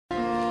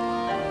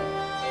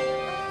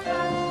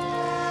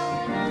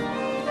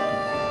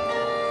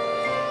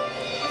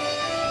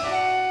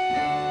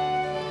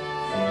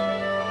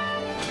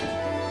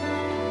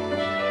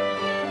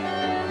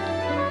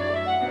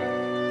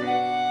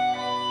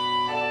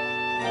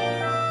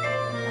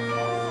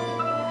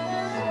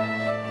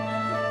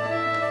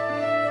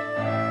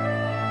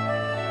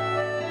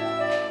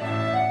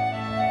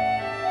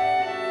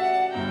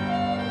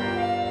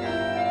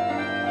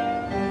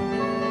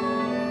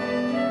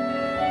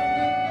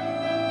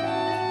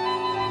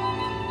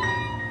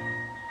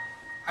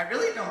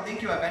really don't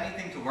think you have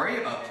anything to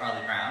worry about,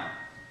 Charlie Brown.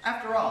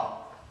 After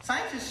all,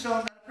 science has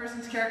shown that a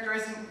person's character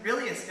isn't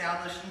really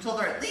established until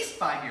they're at least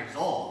 5 years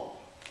old.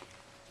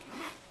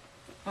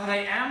 But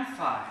I am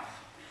 5.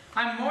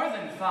 I'm more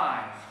than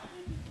 5.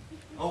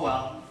 Oh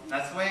well,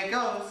 that's the way it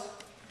goes.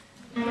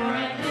 You're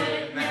a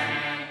good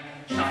man,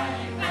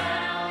 Charlie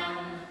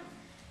Brown.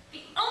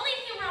 The only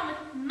thing wrong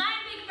with my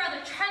big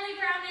brother Charlie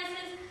Brown is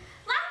his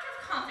lack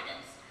of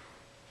confidence.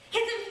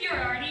 His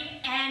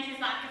inferiority and his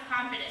lack of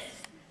confidence.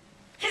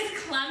 His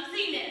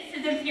clumsiness,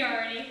 his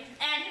inferiority,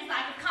 and his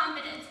lack of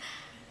confidence.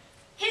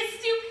 His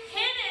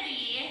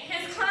stupidity,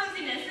 his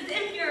clumsiness, his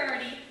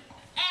inferiority,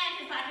 and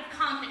his lack of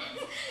confidence.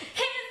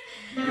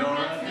 You're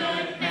a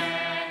good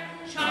man,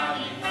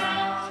 Charlie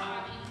Brown.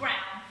 Charlie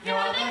Brown.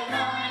 You're the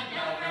kind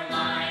of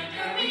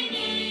reminder we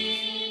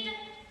need.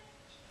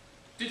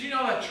 Did you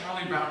know that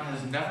Charlie Brown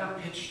has never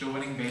pitched a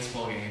winning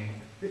baseball game,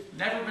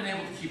 never been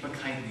able to keep a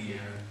kite in the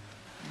air,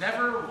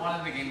 never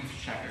won in a game of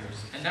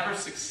checkers, and never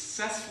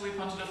successfully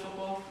punted a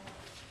football?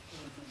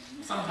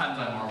 Sometimes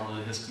I marvel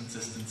at his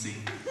consistency.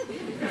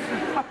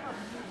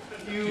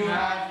 You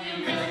have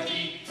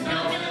humility,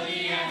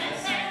 nobility, and a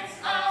sense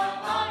of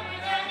honor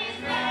that is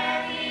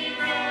very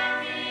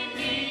rare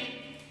indeed.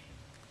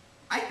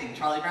 I think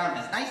Charlie Brown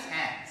has nice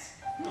hands.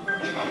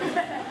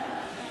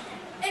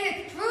 It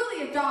is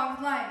truly a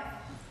dog's life,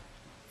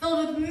 filled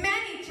with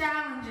many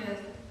challenges.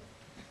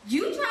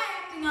 You try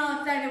acting all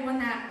excited when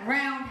that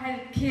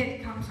round-headed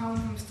kid comes home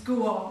from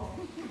school.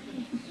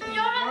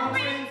 You're a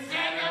prince,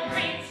 and a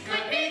prince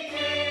could be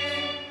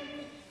king.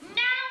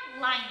 Now,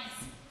 Linus,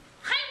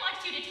 I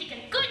want you to take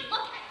a good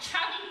look at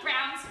Charlie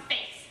Brown's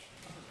face.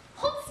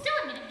 Hold still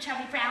a minute,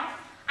 Charlie Brown.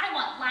 I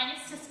want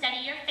Linus to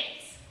study your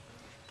face.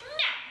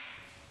 Now,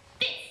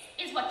 this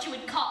is what you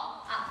would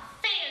call a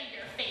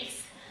failure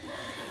face.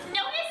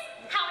 Notice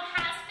how it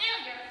has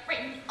failure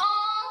written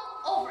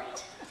all over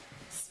it.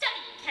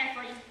 Study it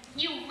carefully.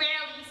 You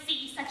rarely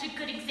see such a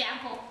good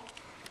example.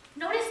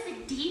 Notice the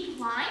deep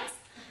lines?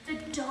 The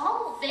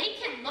dull,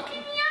 vacant look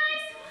in the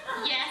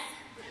eyes? Yes,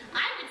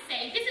 I would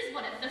say this is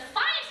one of the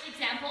finest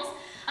examples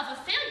of a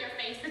failure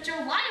face that you're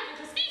liable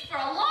to see for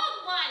a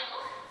long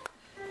while.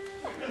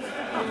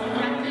 You're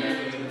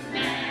a good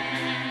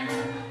man.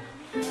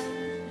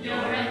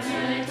 You're a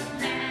good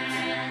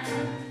man.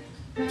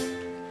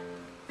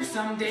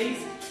 Some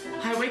days,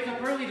 I wake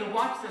up early to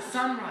watch the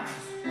sunrise,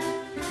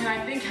 and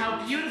I think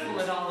how beautiful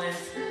it all is.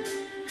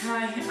 And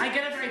I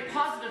get a very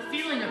positive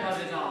feeling about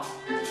it all.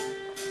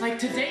 Like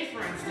today,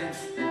 for instance.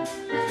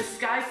 The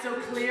sky's so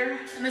clear,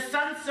 and the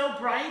sun's so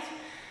bright.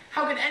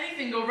 How could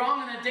anything go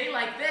wrong on a day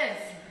like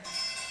this?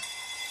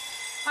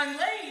 I'm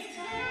late!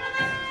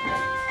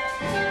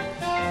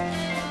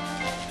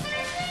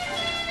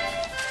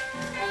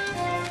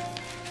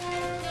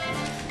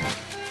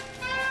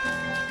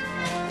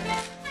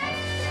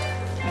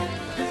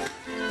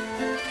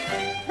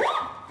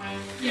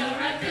 You're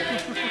a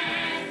good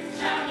man,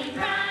 Charlie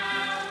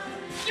Brown.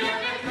 You're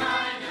the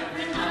kind of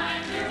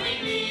reminder we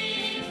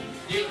need.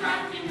 You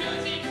have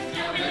humility,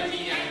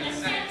 nobility, and a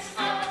sense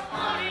of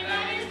honor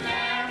that is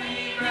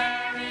very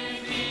rare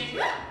indeed.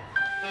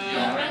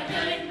 You're a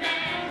good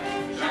man,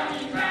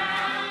 Charlie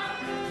Brown,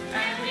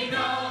 and we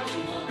know you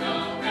will go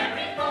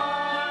very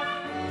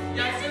far.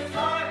 Yes, it's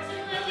hard to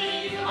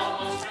believe,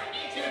 almost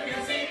funny to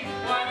conceive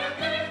what a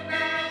good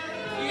man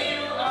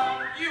you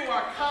are. You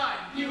are kind.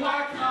 You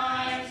are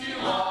kind to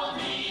all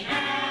the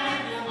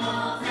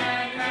animals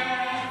and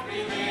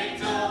every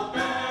little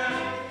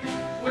bird.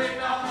 With a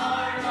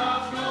heart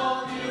of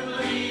gold, you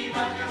believe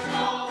what you're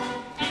told.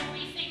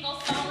 Every single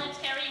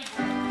solitary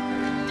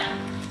word.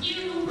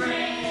 You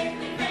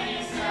bravely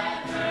face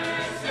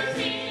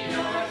adversity.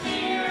 You're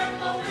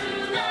cheerful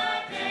through the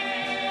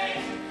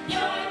day.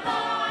 You're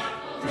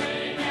thoughtful,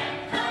 brave, and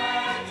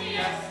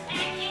courteous.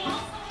 And you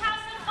also have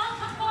some fun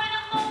before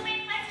the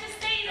moment. Let's just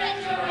say that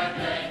you're a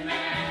good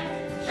man,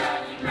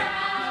 Charlie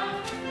Brown.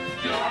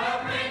 You're a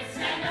prince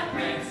and a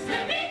prince to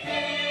be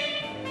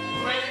king.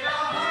 With a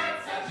heart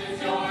such as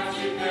yours,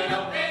 you could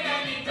open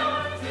any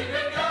doors. You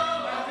could go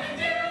out and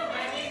do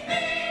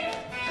anything.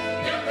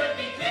 You could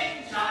be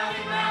King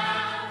Charlie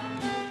Brown.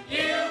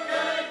 You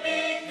could be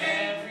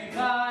king.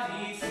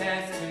 Everybody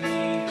says to me,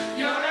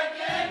 You're a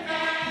good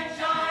man,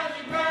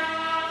 Charlie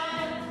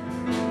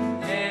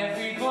Brown.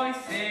 every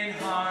voice in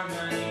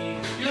harmony.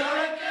 You're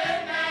a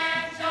good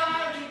man,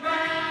 Charlie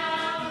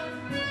Brown.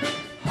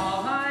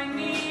 All I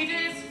need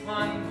is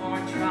one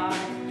more try.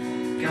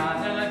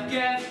 Gotta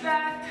get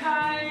that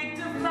kite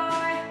to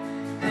fly.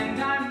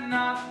 And I'm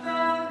not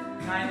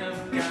the kind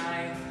of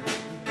guy who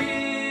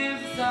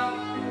gives up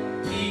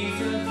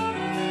easily.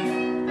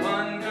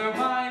 Wonder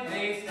why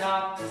they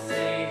stop to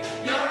say,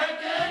 You're a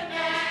good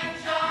man,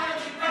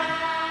 Charlie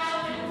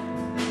Brown.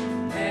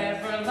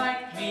 never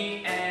liked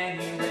me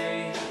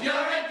anyway.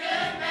 You're a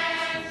good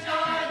man,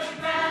 Charlie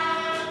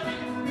Brown.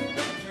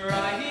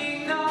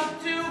 Trying not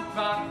to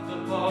rock the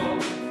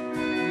boat,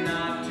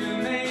 not to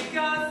make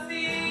a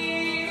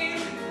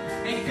scene.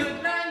 A good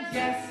man,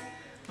 yes,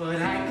 but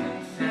I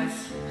confess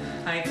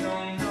I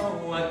don't know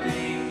what they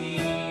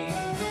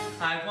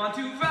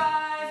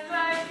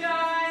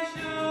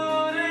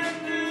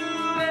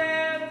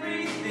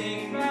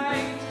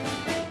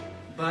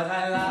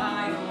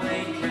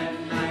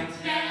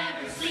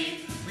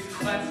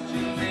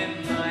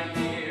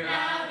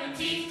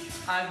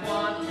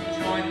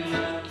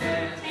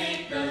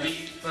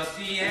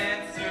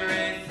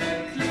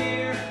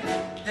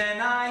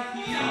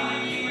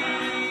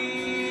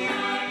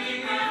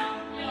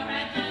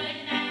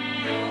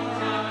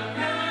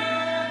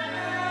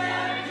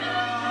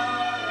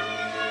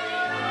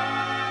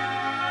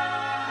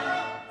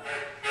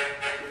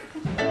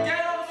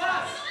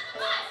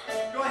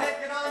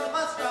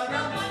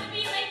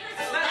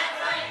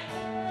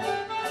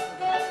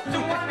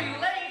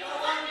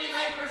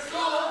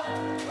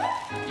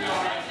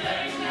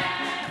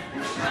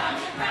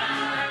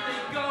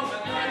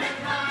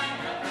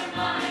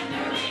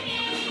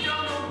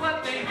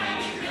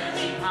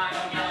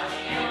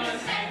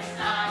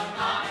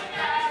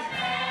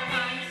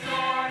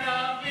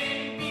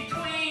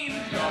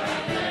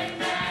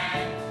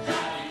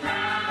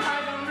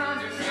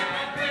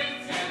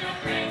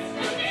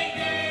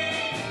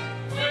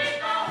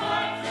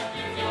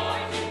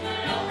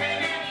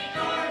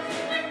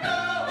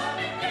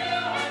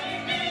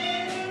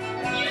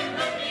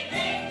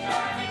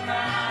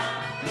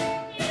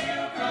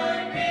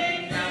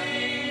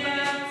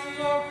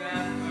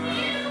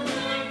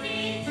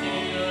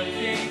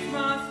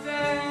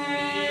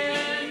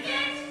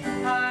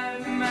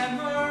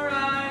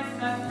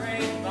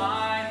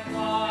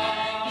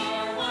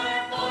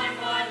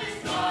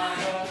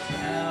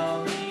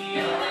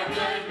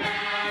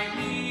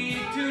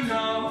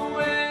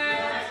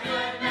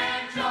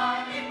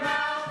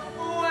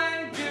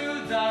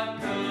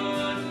could.